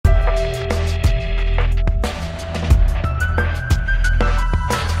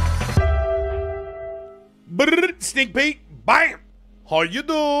sneak peek. Bam! How you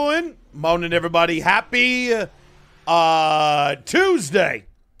doing? Morning, everybody. Happy Tuesday.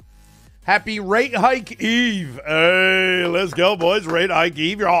 Happy Rate Hike Eve. Hey, let's go, boys. Rate Hike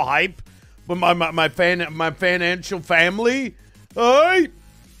Eve. You're all hype with my financial family. Hey,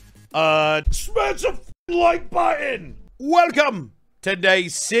 smash the like button. Welcome to day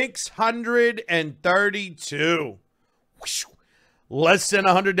 632. Whoosh. Less than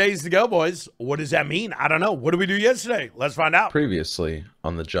 100 days to go, boys. What does that mean? I don't know. What did we do yesterday? Let's find out. Previously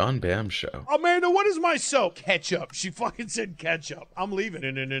on the John Bam Show. Amanda, what is my soap? Ketchup. She fucking said ketchup. I'm leaving.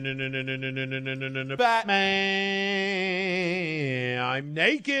 Batman. I'm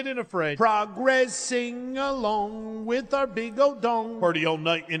naked and afraid. Progressing along with our big old dong. Party all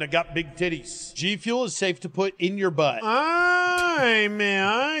night and I got big titties. G Fuel is safe to put in your butt. I'm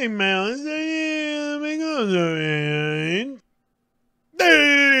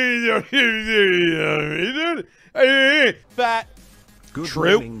fat. Good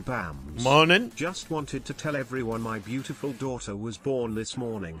True. morning, Bams. Morning. Just wanted to tell everyone my beautiful daughter was born this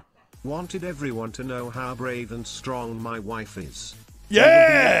morning. Wanted everyone to know how brave and strong my wife is. Yeah. I will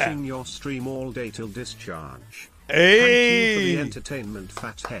be watching your stream all day till discharge. Hey. Thank you for the entertainment,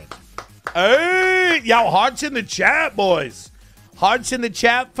 fathead. Hey. Yo, hearts in the chat, boys. Hearts in the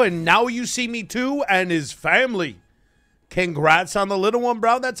chat for Now You See Me Too and his family. Congrats on the little one,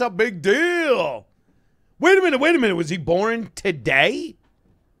 bro. That's a big deal. Wait a minute. Was he born today?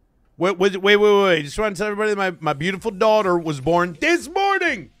 Wait. Just want to tell everybody that my beautiful daughter was born this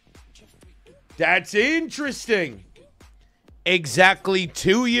morning. That's interesting. Exactly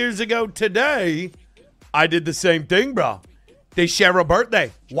 2 years ago today, I did the same thing, bro. They share a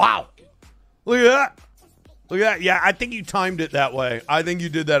birthday. Wow. Look at that. Look at that. Yeah, I think you timed it that way. I think you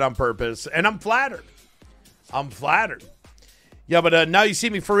did that on purpose. And I'm flattered. Yeah, but Now You See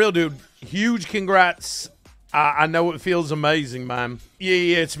Me for real, dude. Huge congrats. I know it feels amazing, man.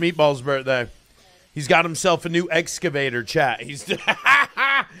 Yeah, it's Meatball's birthday. He's got himself a new excavator, chat. He's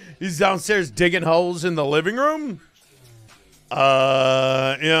downstairs digging holes in the living room. You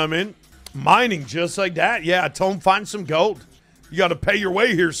know what I mean? Mining just like that. Yeah, I told him find some gold. You got to pay your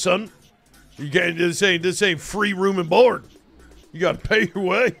way here, son. You can't, this ain't free room and board. You got to pay your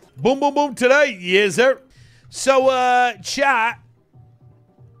way. Boom, boom, boom today. Yes, sir. So, chat,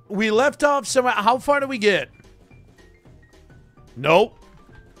 we left off somewhere. How far did we get? Nope.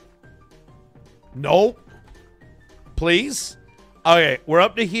 Please? Okay, we're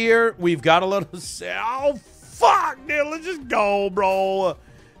up to here. We've got a little... Oh, fuck, dude. Let's just go, bro.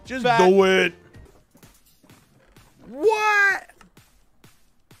 Just do it. What?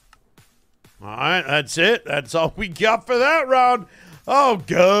 All right, that's it. That's all we got for that round. Oh,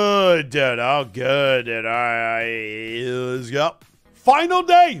 good, dude. Oh, good, dude. All right, let's go. Final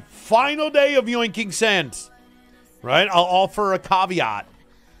day of yoinking sands. Right? I'll offer a caveat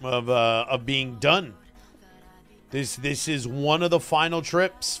of being done. This is one of the final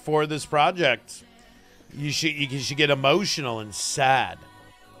trips for this project. You should get emotional and sad.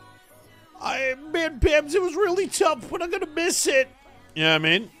 Man, Pams, it was really tough, but I'm gonna miss it. You know what I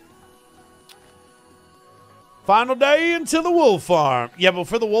mean? Final day into the wool farm. Yeah, but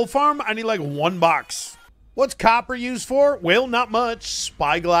for the wool farm, I need like 1 box. What's copper used for? Well, not much.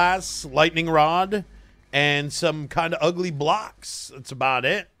 Spyglass, lightning rod, and some kind of ugly blocks. That's about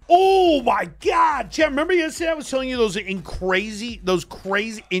it. Oh my God, Jim! Remember yesterday I was telling you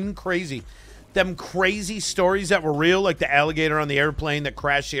them crazy stories that were real, like the alligator on the airplane that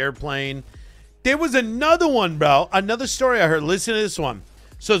crashed the airplane. There was another one, bro. Another story I heard. Listen to this one.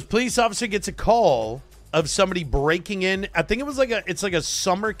 So this police officer gets a call of somebody breaking in. I think it was it's like a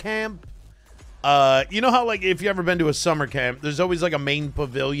summer camp. You know how, like, if you ever been to a summer camp, there's always like a main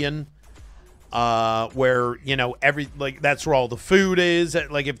pavilion where, you know, that's where all the food is.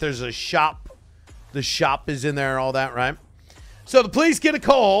 Like, if there's a shop, the shop is in there and all that, right? So the police get a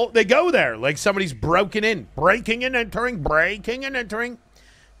call. They go there. Like, somebody's breaking and entering.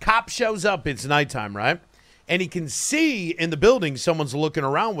 Cop shows up. It's nighttime, right? And he can see in the building someone's looking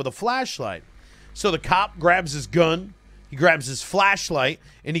around with a flashlight. So the cop grabs his gun, he grabs his flashlight,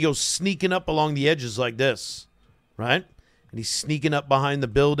 and he goes sneaking up along the edges like this, right? And he's sneaking up behind the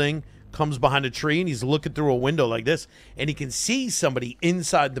building, comes behind a tree, and he's looking through a window like this. And he can see somebody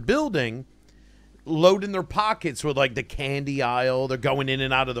inside the building loading their pockets with, like, the candy aisle. They're going in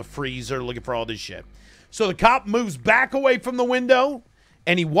and out of the freezer looking for all this shit. So the cop moves back away from the window,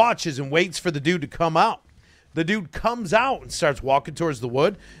 and he watches and waits for the dude to come out. The dude comes out and starts walking towards the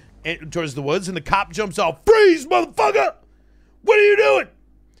woods, and the cop jumps off. Freeze, motherfucker! What are you doing?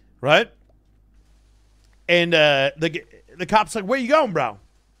 Right? And the cop's like, where you going, bro?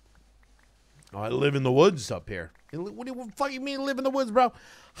 Oh, I live in the woods up here. What do you fuck you mean live in the woods, bro?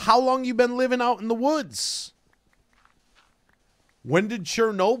 How long you been living out in the woods? When did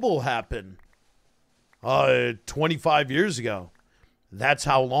Chernobyl happen? 25 years ago. That's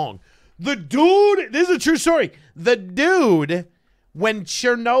how long. The dude, this is a true story. The dude, when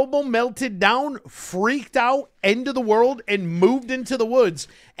Chernobyl melted down, freaked out, end of the world, and moved into the woods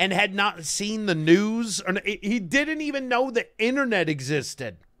and had not seen the news. He didn't even know the internet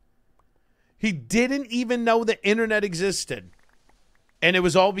existed. He didn't even know the internet existed. And it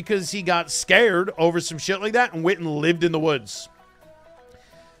was all because he got scared over some shit like that and went and lived in the woods.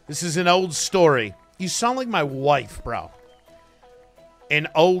 This is an old story. You sound like my wife, bro. An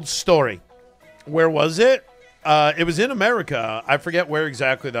old story. Where was it? It was in America. I forget where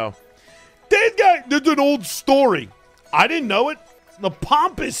exactly, though. This is an old story. I didn't know it. The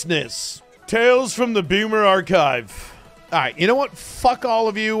pompousness. Tales from the Boomer Archive. All right, you know what? Fuck all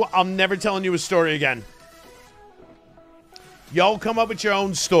of you. I'm never telling you a story again. Y'all come up with your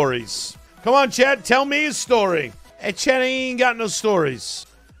own stories. Come on, Chad. Tell me a story. Hey, Chad, I ain't got no stories.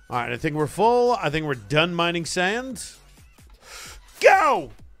 All right, I think we're full. I think we're done mining sand.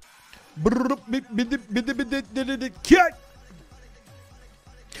 Go! There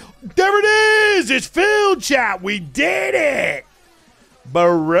it is! It's filled, chat! We did it!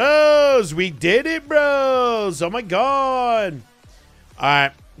 Bros! We did it, bros! Oh my god!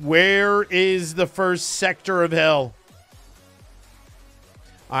 Alright, where is the first sector of hell?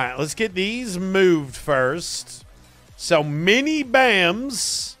 Alright, let's get these moved first. So, Mini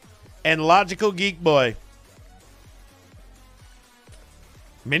Bams and Logical Geek Boy.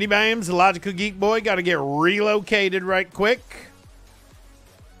 Mini Bams, Logical Geek Boy, got to get relocated right quick.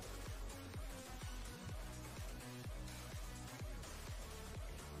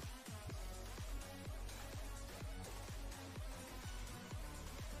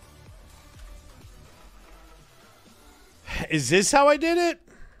 Is this how I did it?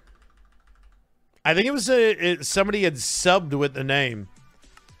 I think it was somebody had subbed with the name.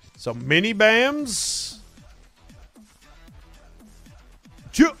 So Mini Bams.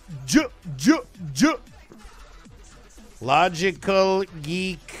 Logical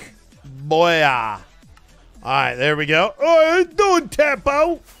Geek Boy. All right, there we go. Oh, it's doing tap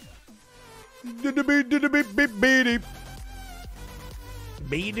out.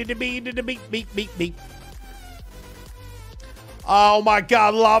 Beep. Oh my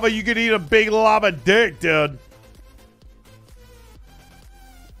god, lava, you can eat a big lava dick, dude.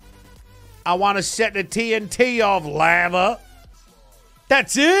 I want to set the TNT off, lava.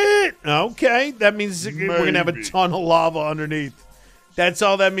 That's it. Okay, that means we're going to have a ton of lava underneath. That's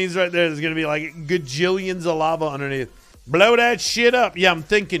all that means right there. There's going to be like gajillions of lava underneath. Blow that shit up. Yeah, I'm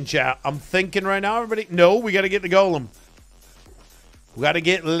thinking, chat. I'm thinking right now, everybody. No, we got to get the golem. We got to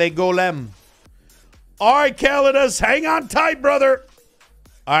get Le Golem. All right, Calidus, hang on tight, brother.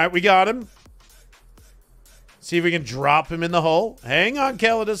 All right, we got him. See if we can drop him in the hole. Hang on,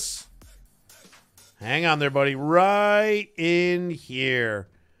 Calidus. Hang on there, buddy. Right in here.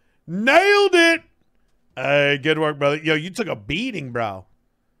 Nailed it. Hey, good work, brother. Yo, you took a beating, bro.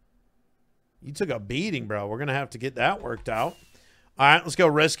 You took a beating, bro. We're going to have to get that worked out. All right, let's go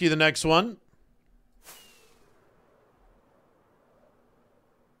rescue the next one.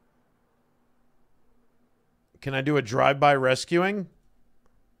 Can I do a drive-by rescuing?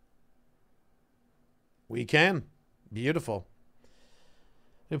 We can. Beautiful.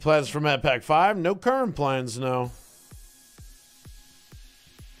 New plans for Map Pack 5. No current plans, no.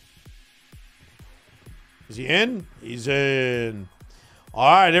 Is he in? He's in. All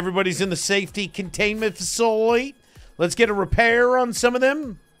right, everybody's in the safety containment facility. Let's get a repair on some of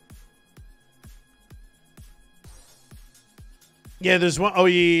them. Yeah, there's one. Oh,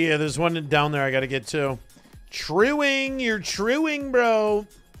 yeah, there's one down there I got to get to. Truing. You're truing, bro.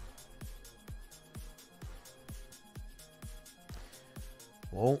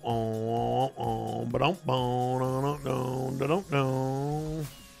 Where'd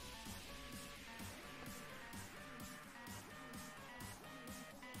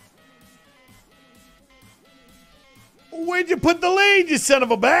you put the lead, you son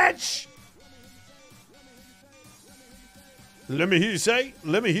of a bitch? Let me hear you say.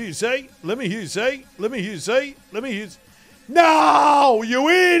 Let me hear you say. Let me hear you say. Let me hear you say. Let me hear you say. No, you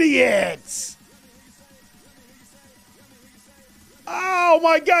idiots! Oh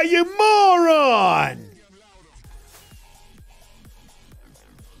my god, you moron!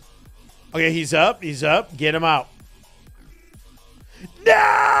 Okay, he's up. He's up. Get him out.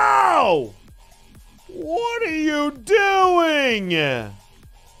 No! What are you doing?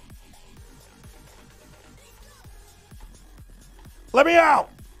 Let me out!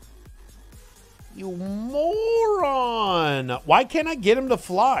 You moron. Why can't I get him to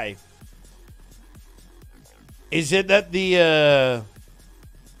fly? Is it that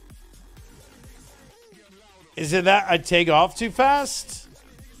Is it that I take off too fast?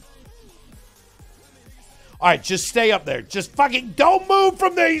 All right, just stay up there. Just fucking don't move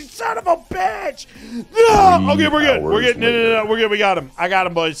from there, you son of a bitch. No! Okay, we're good. We're good. No. We're good. We got him. I got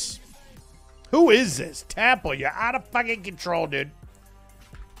him, boys. Who is this? Tampa, you're out of fucking control, dude.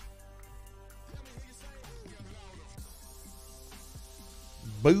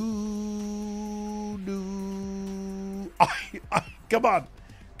 Boo doo. Come on.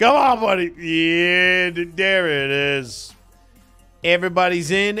 Come on, buddy. Yeah, there it is.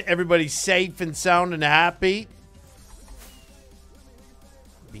 Everybody's in. Everybody's safe and sound and happy.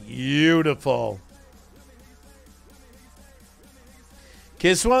 Beautiful.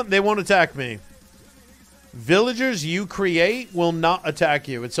 Kiss one. They won't attack me. Villagers you create will not attack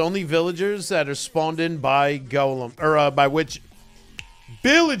you. It's only villagers that are spawned in by golem. Or by which...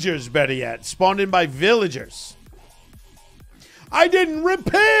 Villagers, better yet. Spawned in by villagers. I didn't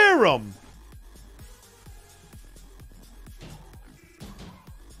repair them.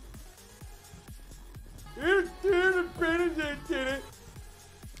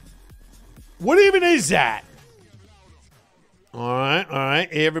 What even is that? All right.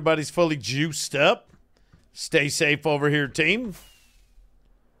 Everybody's fully juiced up. Stay safe over here, team.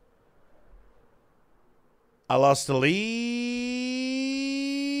 I lost the lead.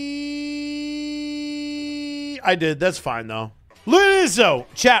 I did. That's fine, though. Look at this, though.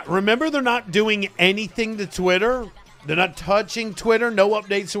 Chat, remember they're not doing anything to Twitter? They're not touching Twitter, no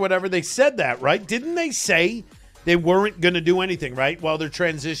updates or whatever. They said that, right? Didn't they say they weren't going to do anything, right, while they're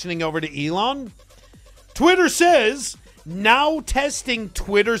transitioning over to Elon? Twitter says, now testing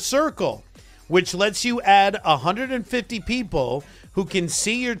Twitter Circle, which lets you add 150 people who can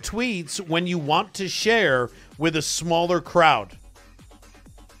see your tweets when you want to share with a smaller crowd.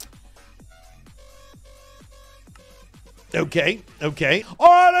 Okay. All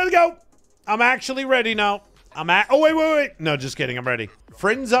right, let's go. I'm actually ready now. Oh, wait. No, just kidding. I'm ready.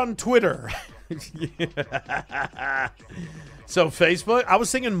 Friends on Twitter. So, Facebook. I was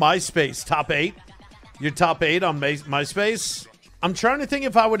thinking MySpace, top 8. Your top 8 on MySpace. I'm trying to think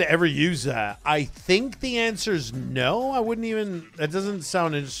if I would ever use that. I think the answer is no. I wouldn't even... That doesn't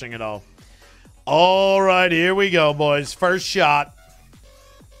sound interesting at all. All right, here we go, boys. First shot.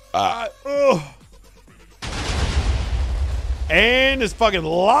 And there's fucking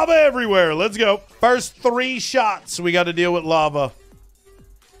lava everywhere. Let's go. First 3 shots, we got to deal with lava.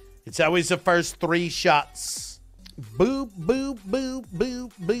 It's always the first 3 shots. Boop, boop, boop,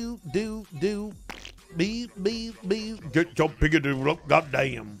 boop, boop, do, do. Beep, beep, beep. Get your piggity up,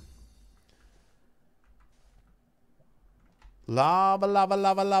 goddamn. Lava, lava,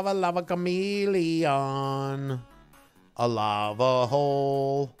 lava, lava, lava chameleon. A lava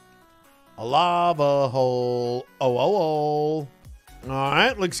hole. A lava hole. Oh. All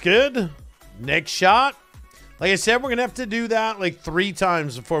right, looks good. Next shot. Like I said, we're going to have to do that like 3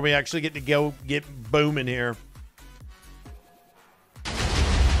 times before we actually get to go get booming here.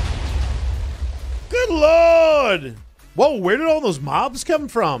 Good Lord. Whoa, where did all those mobs come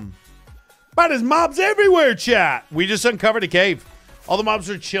from? But there's mobs everywhere, chat. We just uncovered a cave. All the mobs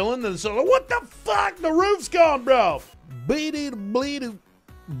are chilling. Then so, what the fuck? The roof's gone, bro.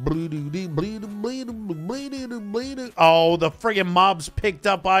 Oh, the friggin' mobs picked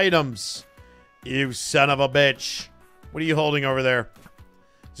up items. You son of a bitch. What are you holding over there?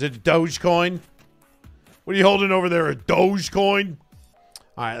 Is it a Dogecoin? What are you holding over there? A Dogecoin?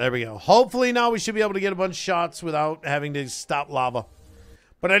 All right, there we go. Hopefully now we should be able to get a bunch of shots without having to stop lava.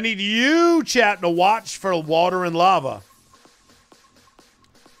 But I need you, chat, to watch for water and lava.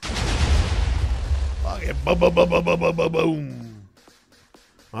 Okay, boom.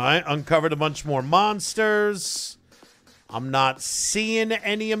 All right, uncovered a bunch more monsters. I'm not seeing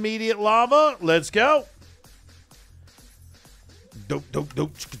any immediate lava. Let's go.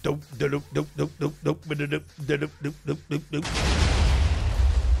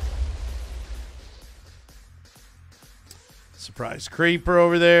 Surprise creeper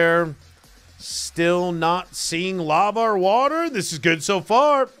over there. Still not seeing lava or water. This is good so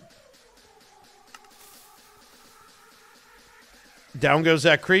far. Down goes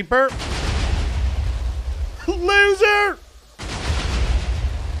that creeper. Loser!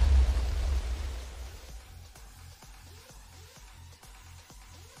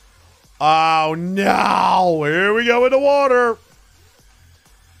 Oh, no. Here we go with the water.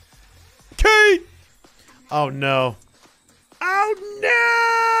 Kate! Oh, no. Oh,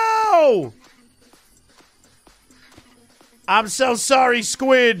 no! I'm so sorry,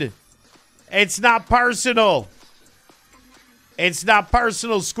 Squid. It's not personal. It's not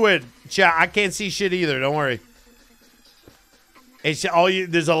personal, Squid. Chat, I can't see shit either. Don't worry. It's all you.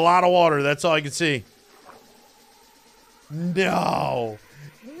 There's a lot of water. That's all I can see. No.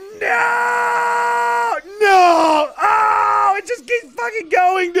 No. No. Oh, it just keeps fucking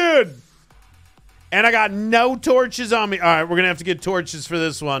going, dude. And I got no torches on me. All right, we're gonna have to get torches for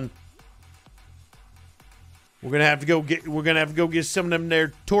this one. We're gonna have to go get some of them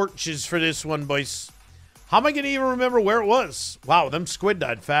there torches for this one, boys. How am I gonna even remember where it was? Wow, them squid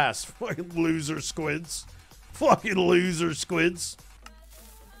died fast. Fucking loser squids. Fucking loser squids.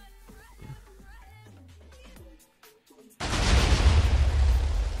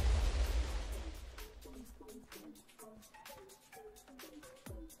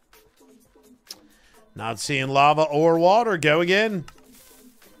 Not seeing lava or water. Go again.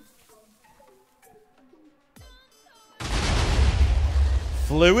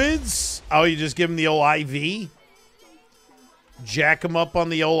 Fluids? Oh, you just give them the old IV? Jack them up on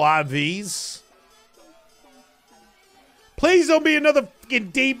the old IVs? Please don't be another fucking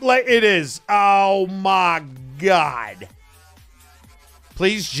deep lake. It is. Oh, my God.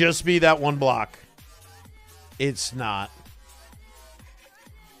 Please just be that one block. It's not.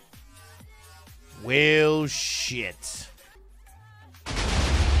 Well, shit.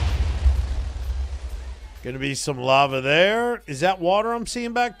 Gonna be some lava there. Is that water I'm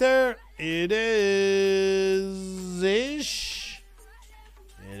seeing back there? It is-ish.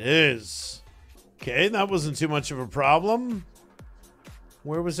 It is. Okay, that wasn't too much of a problem.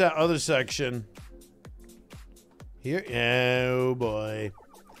 Where was that other section? Here. Oh, boy.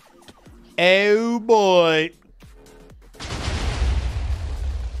 Oh, boy.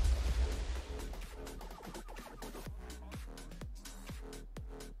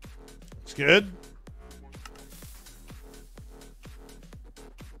 It's good.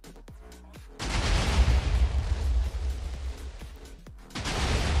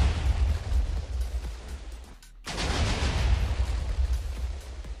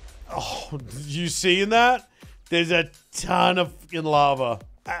 Oh, you seeing that? There's a ton of fucking lava.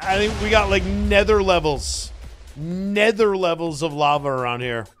 I think we got like nether levels. Nether levels of lava around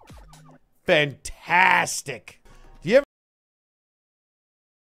here. Fantastic. Do you ever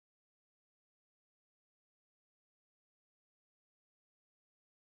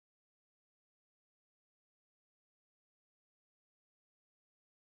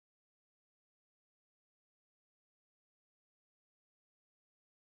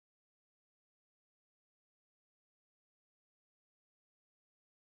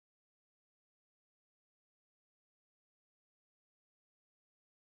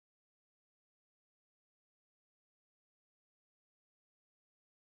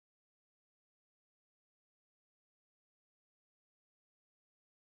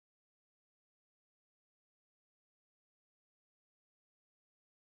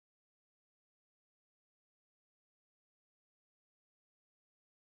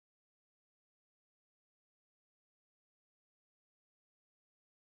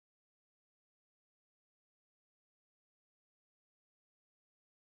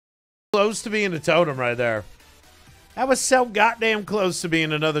close to being a totem right there? That was so goddamn close to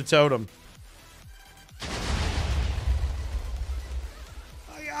being another totem.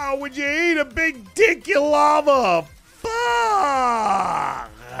 Oh, would you eat a big dick, you lava? Fuck!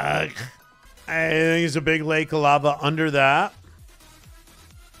 I think there's a big lake of lava under that.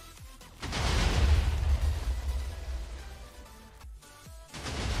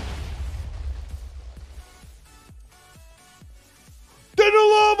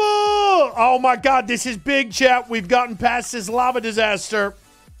 Lava! Oh my God, this is big, chat. We've gotten past this lava disaster.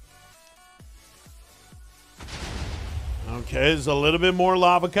 Okay, there's a little bit more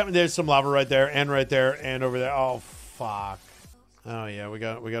lava coming. There's some lava right there and over there. Oh fuck. Oh yeah, we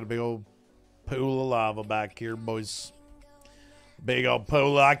got a big old pool of lava back here, boys. Big old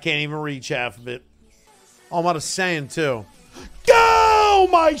pool. I can't even reach half of it. Oh, I'm out of sand too. Go,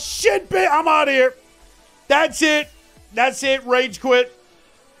 my shit, bitch! I'm out of here. That's it. That's it. Rage quit.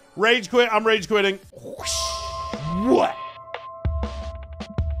 Rage quit. I'm rage quitting. What?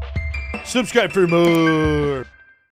 Subscribe for more.